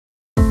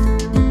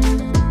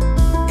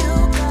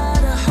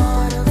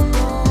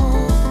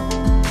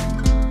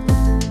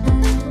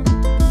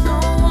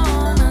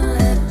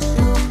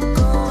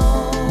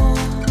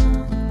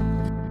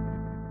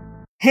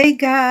Hey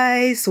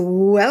guys,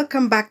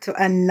 welcome back to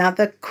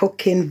another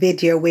cooking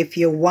video with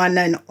your one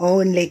and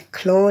only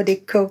Claudia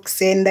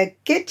Cooks in the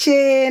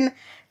kitchen.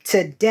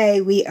 Today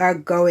we are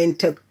going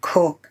to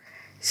cook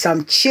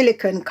some chili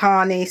con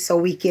carne so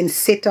we can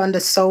sit on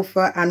the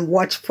sofa and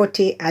watch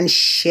footy and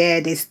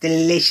share this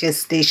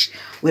delicious dish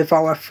with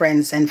our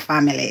friends and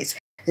families.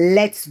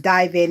 Let's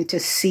dive in to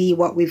see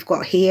what we've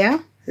got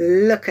here.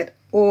 Look at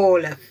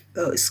all of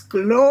those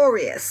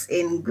glorious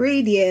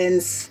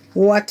ingredients.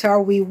 What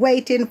are we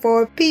waiting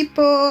for,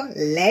 people?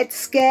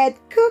 Let's get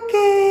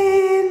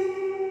cooking.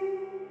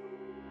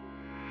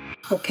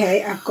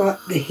 Okay, I've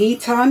got the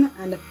heat on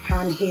and the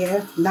pan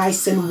here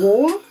nice and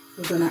warm.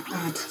 We're gonna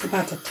add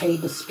about a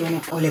tablespoon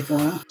of olive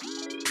oil.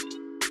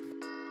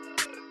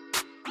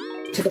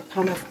 To the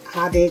pan I've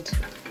added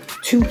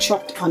 2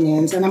 chopped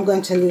onions and I'm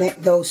going to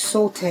let those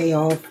saute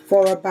off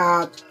for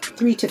about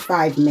 3 to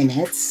 5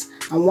 minutes.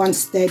 And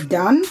once they're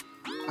done,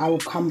 I will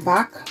come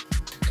back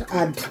to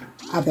add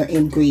other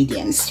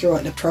ingredients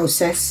throughout the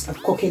process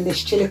of cooking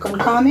this chili con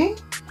carne.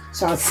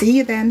 So I'll see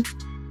you then.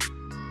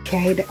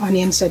 Okay, the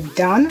onions are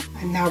done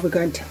and now we're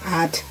going to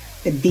add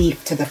the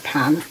beef to the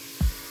pan.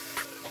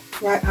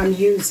 Right, I'm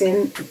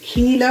using a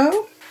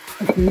kilo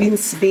of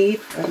minced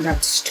beef and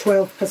that's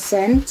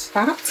 12%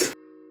 fat.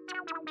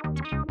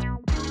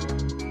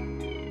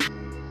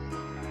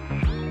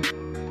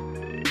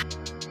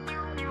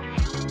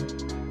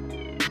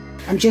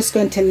 I'm just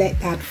going to let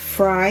that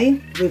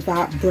fry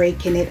without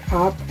breaking it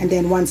up, and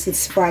then once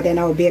it's fried then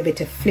I'll be able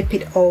to flip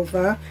it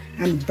over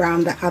and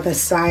brown the other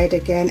side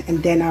again,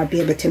 and then I'll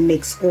be able to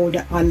mix all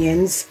the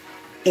onions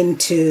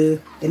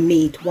into the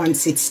meat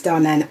once it's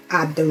done and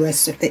add the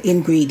rest of the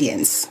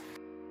ingredients.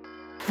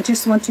 I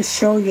just want to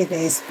show you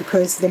this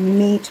because the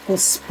meat will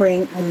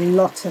spring a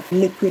lot of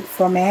liquid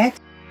from it,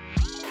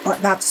 but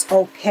that's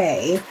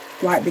okay.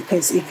 Right,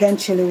 because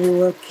eventually we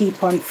will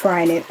keep on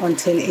frying it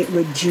until it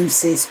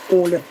reduces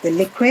all of the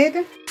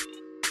liquid.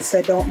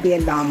 So don't be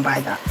alarmed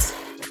by that.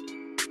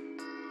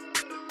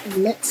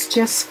 Let's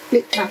just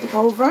flip that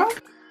over.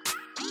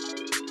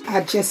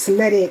 I just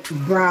let it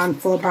brown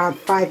for about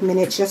 5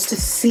 minutes just to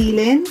seal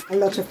in a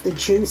lot of the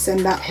juice,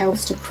 and that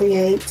helps to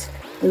create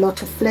a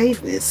lot of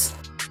flavors.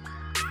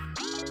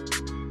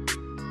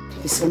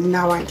 Okay, so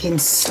now I can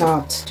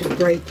start to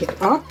break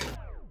it up.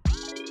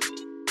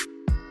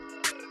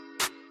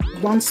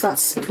 Once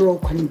that's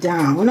broken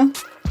down,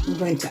 I'm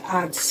going to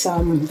add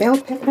some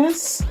bell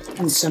peppers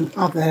and some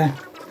other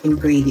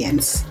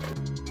ingredients.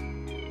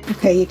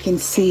 Okay, you can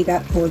see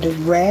that all the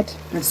red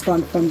has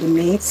gone from the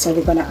meat, so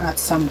we're going to add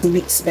some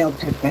mixed bell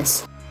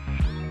peppers.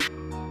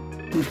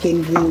 You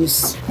can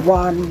use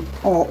one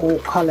or all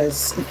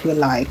colors if you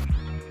like.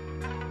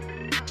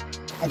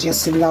 I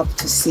just love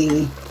to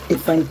see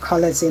different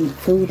colors in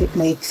food. It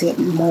makes it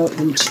more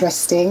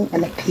interesting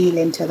and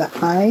appealing to the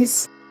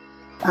eyes.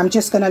 I'm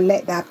just going to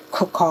let that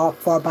cook off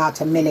for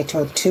about a minute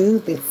or 2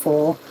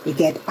 before we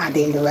get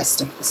adding the rest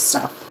of the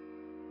stuff.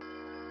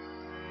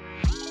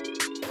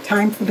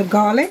 Time for the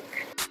garlic.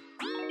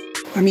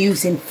 I'm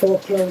using 4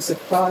 cloves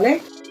of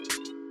garlic.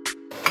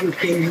 You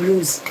can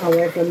use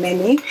however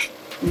many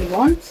you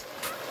want.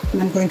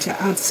 And I'm going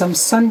to add some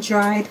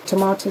sun-dried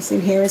tomatoes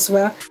in here as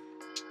well.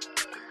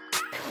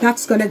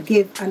 That's going to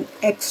give an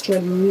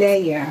extra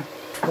layer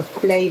of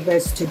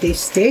flavors to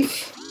this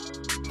dish.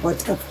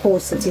 But of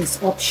course it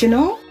is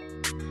optional.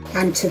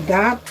 And to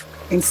that,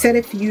 instead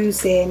of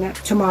using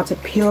tomato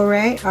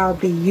puree, I'll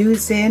be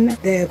using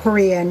the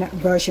Korean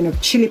version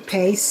of chili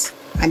paste,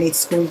 and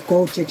it's called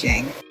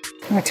gochujang.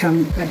 Right,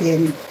 I'm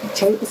adding a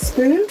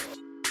tablespoon,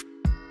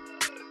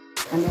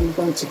 and I'm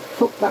going to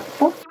cook that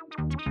up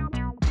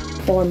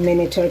for a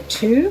minute or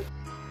 2,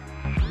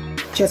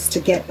 just to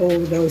get all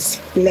those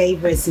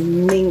flavors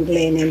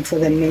mingling into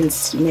the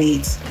minced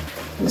meat.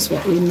 That's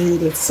what we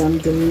needed, some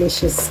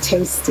delicious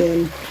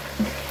tasting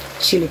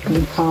chili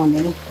con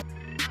carne.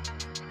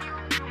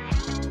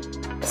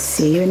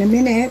 See you in a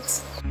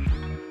minute.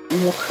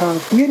 Look how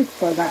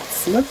beautiful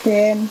that's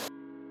looking.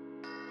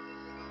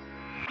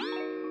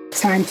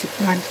 Time to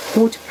add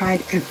 1/4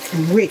 pint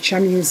of rich.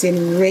 I'm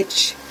using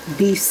rich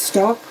beef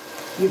stock.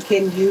 You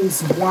can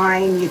use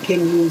wine, you can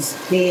use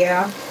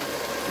beer,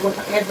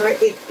 whatever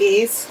it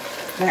is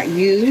that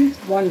you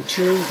want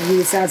to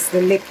use as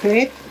the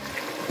liquid.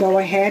 Go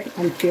ahead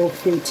and feel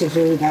free to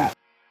do that.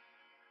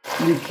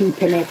 I'm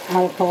keeping it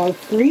alcohol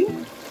free.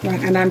 Right,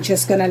 and I'm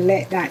just going to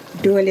let that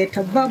do a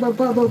little bubble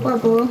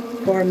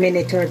for a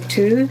minute or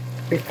 2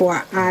 before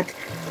I add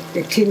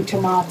the tin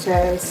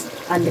tomatoes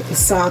and the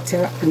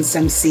passata and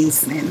some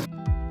seasoning.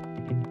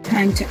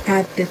 Time to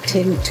add the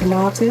tin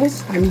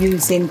tomatoes. I'm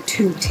using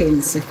 2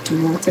 tins of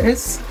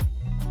tomatoes.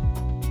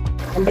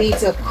 And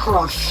these are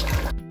crushed.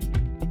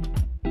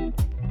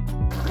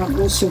 I'm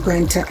also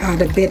going to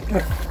add a bit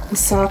of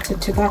passata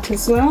to that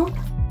as well.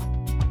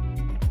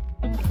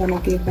 I'm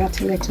going to give that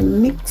a little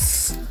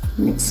mix.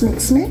 Mix.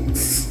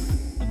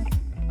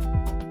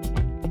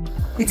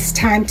 It's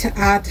time to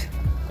add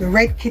the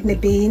red kidney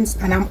beans,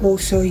 and I'm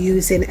also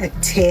using a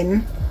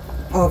tin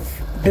of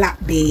black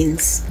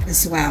beans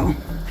as well.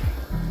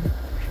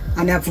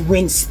 and I've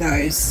rinsed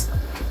those.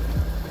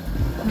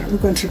 We're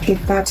going to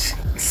give that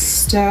a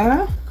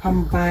stir,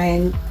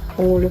 combine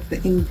all of the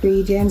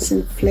ingredients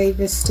and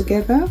flavors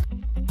together.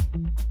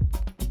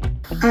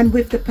 And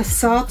with the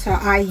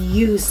passata, I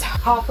used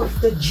half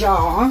of the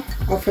jar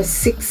of a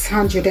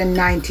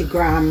 690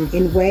 gram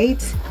in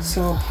weight,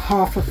 so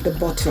half of the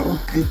bottle,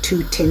 and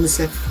 2 tins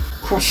of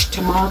crushed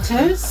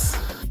tomatoes.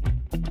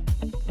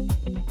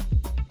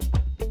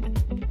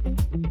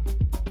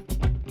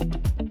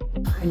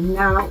 And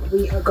now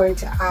we are going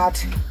to add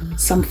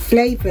some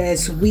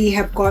flavors. We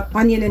have got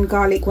onion and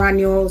garlic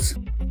granules.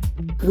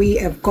 We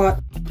have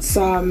got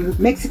some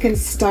Mexican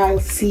style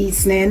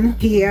seasoning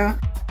here.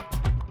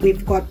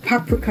 We've got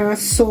paprika,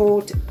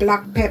 salt,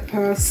 black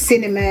pepper,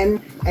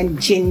 cinnamon and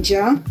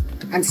ginger,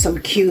 and some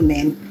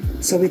cumin.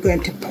 So we're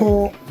going to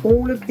pour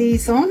all of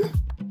these on.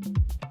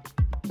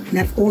 And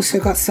I've also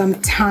got some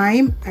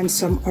thyme and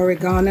some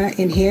oregano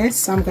in here,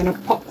 so I'm going to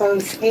pop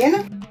those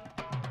in.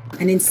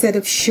 And instead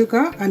of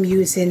sugar, I'm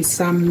using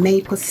some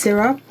maple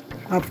syrup.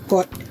 I've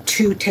got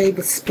 2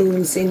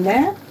 tablespoons in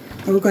there.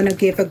 And we're going to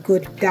give a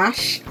good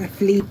dash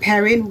of Lee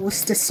Perrin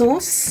Worcester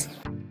sauce.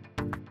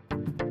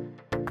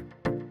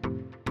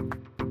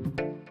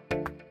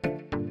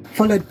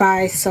 Followed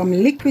by some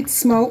liquid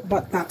smoke,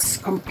 but that's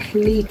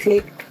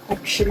completely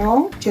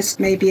optional, just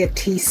maybe a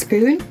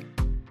teaspoon.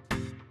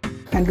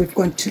 And we're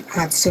going to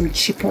add some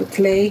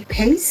chipotle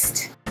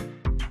paste.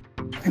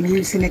 I'm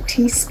using a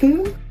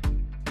teaspoon.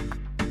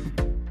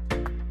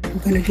 I'm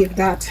going to give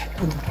that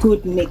a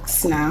good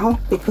mix now,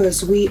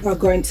 because we are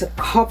going to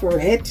cover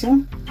it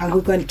and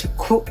we're going to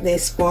cook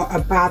this for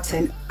about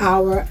an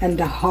hour and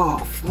a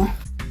half.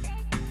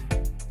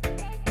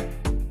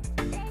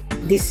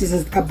 This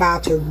is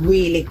about a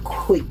really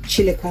quick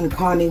chili con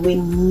carne. We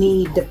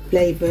need the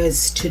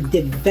flavors to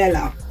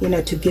develop, you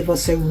know, to give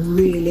us a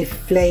really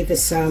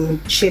flavorsome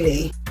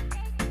chili.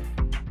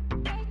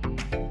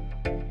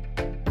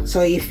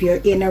 So if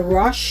you're in a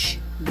rush,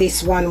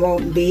 this one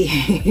won't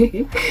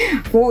be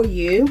for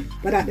you.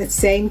 But at the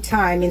same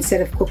time,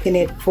 instead of cooking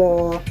it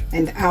for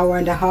an hour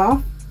and a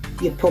half,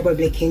 you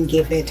probably can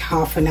give it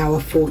half an hour,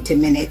 40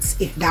 minutes,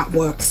 if that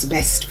works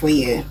best for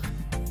you.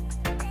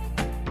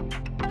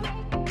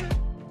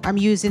 I'm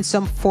using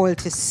some foil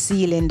to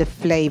seal in the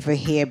flavor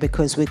here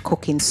because we're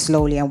cooking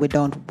slowly and we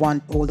don't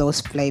want all those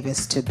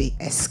flavors to be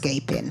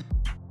escaping.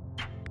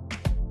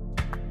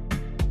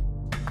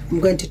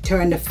 I'm going to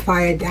turn the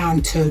fire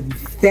down to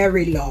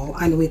very low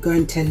and we're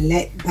going to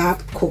let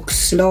that cook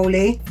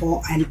slowly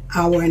for an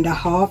hour and a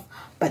half.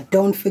 But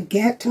don't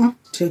forget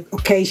to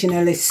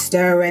occasionally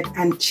stir it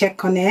and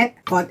check on it,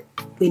 but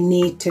we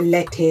need to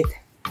let it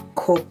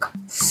cook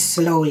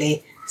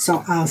slowly.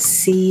 So I'll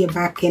see you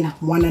back in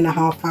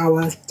 1.5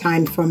 hours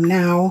time from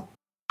now.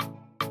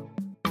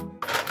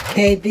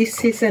 Okay,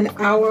 this is an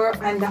hour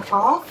and a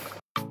half.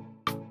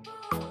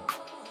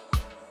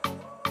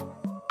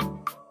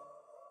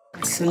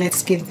 So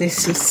let's give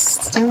this a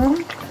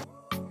stir.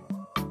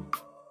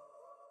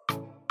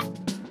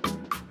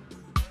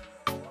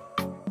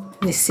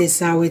 This is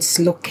how it's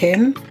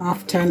looking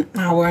after an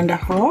hour and a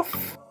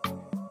half.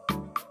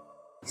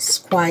 It's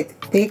quite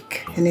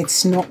thick and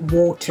it's not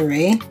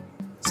watery.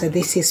 So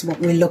this is what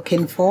we're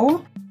looking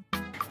for.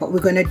 But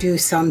we're going to do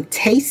some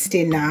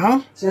tasting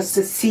now, just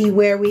to see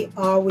where we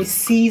are with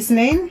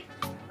seasoning.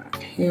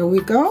 Here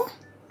we go.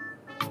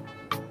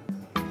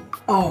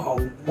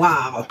 Oh,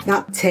 wow.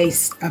 That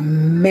tastes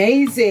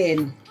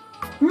amazing.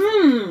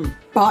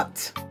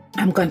 But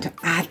I'm going to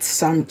add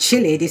some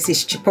chili. This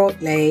is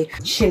chipotle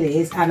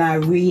chilies and I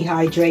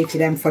rehydrated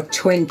them for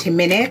 20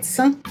 minutes.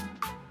 And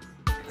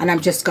I'm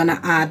just going to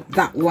add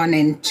that one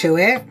into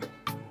it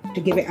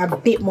to give it a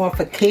bit more of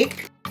a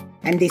kick.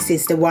 And this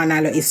is the one,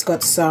 it's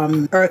got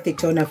some earthy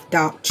tone of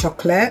dark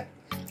chocolate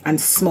and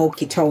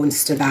smoky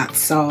tones to that.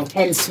 So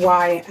hence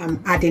why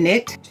I'm adding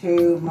it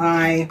to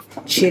my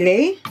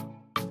chili.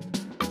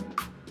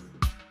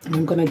 And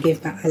I'm going to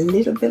give that a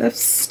little bit of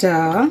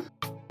stir.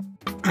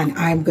 And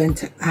I'm going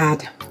to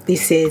add,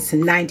 this is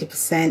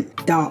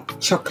 90%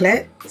 dark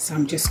chocolate. So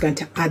I'm just going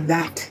to add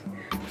that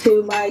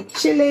to my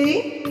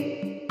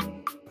chili.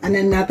 And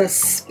another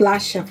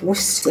splash of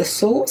Worcester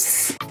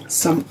sauce.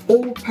 Some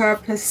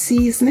all-purpose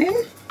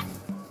seasoning.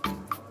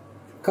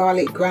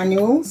 Garlic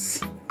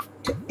granules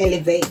to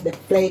elevate the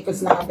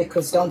flavors now,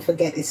 because don't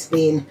forget it's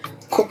been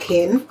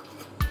cooking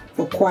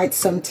for quite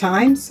some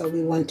time. So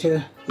we want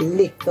to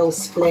lift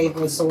those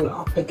flavors all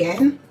up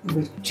again.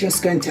 We're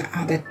just going to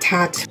add a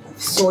tad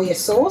of soy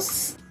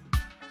sauce.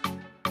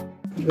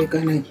 We're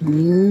going to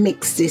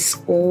mix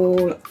this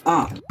all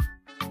up.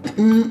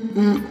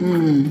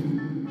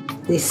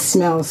 This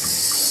smells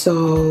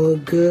so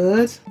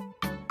good.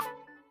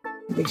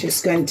 We're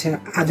just going to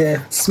add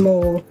a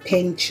small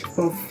pinch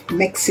of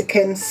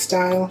Mexican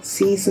style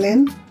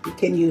seasoning. You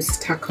can use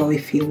taco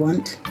if you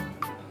want.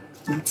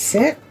 That's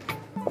it.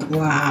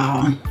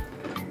 Wow.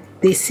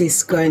 This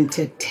is going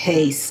to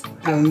taste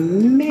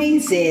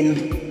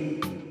amazing.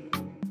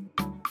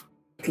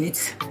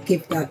 Let's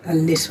give that a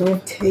little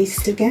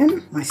taste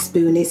again. My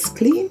spoon is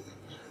clean.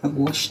 I've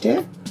washed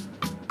it.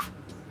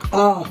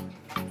 Oh,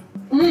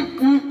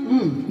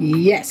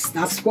 Yes,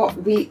 that's what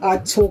we are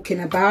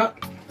talking about.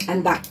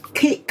 And that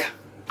kick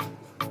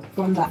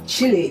from that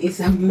chili is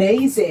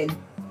amazing.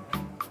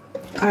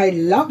 I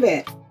love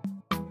it.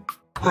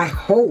 I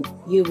hope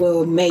you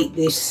will make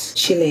this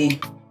chili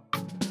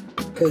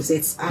because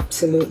it's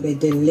absolutely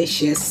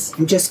delicious.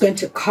 I'm just going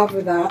to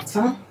cover that,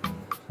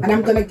 and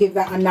I'm going to give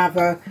that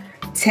another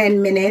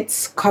 10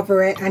 minutes.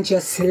 Cover it and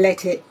just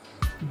let it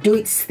do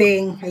its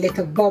thing. A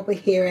little bubble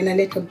here and a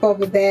little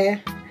bubble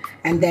there,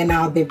 and then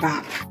I'll be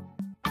back.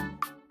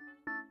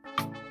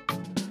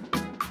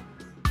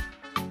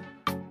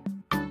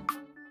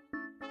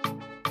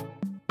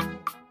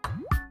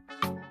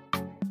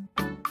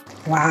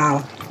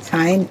 Wow,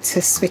 time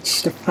to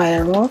switch the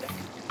fire off,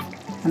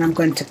 and I'm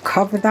going to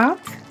cover that,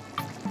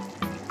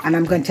 and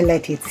I'm going to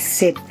let it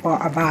sit for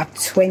about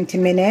 20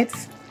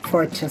 minutes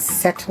for it to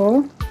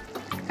settle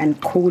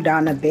and cool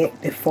down a bit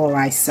before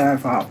I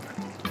serve up.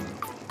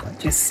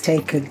 Just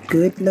take a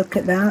good look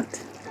at that.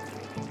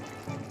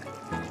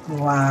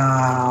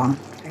 Wow,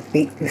 I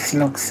think this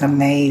looks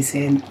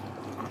amazing.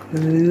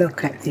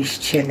 Look at this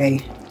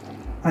chili.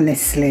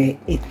 Honestly,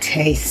 it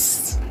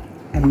tastes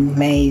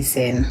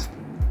amazing.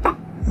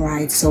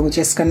 Right, so we're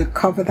just going to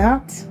cover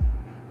that.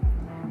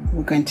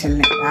 We're going to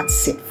let that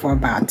sit for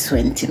about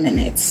 20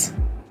 minutes.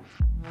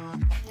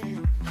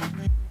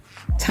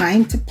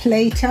 Time to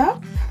plate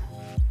up.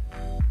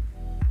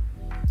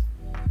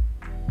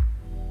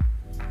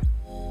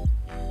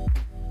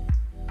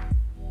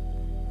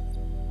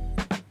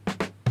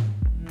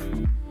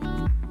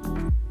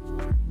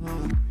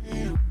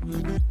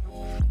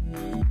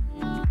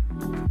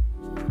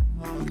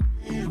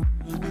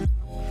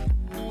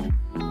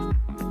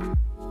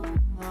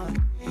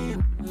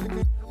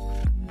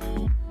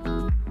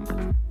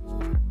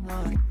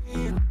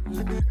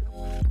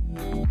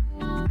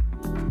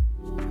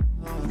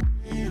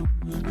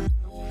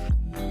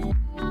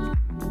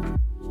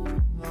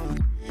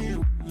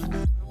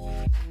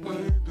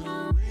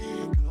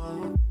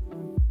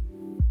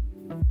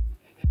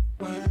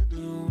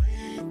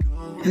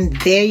 And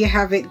there you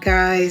have it,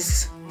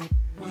 guys,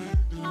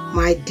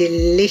 my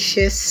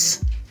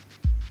delicious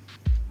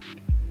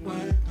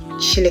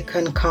chili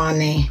con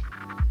carne.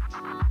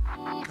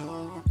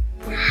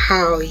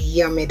 How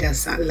yummy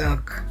does that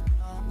look?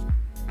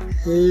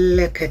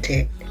 Look at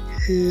it,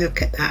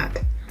 look at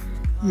that.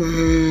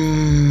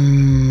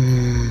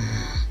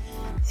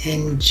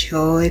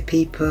 Enjoy,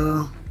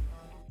 people.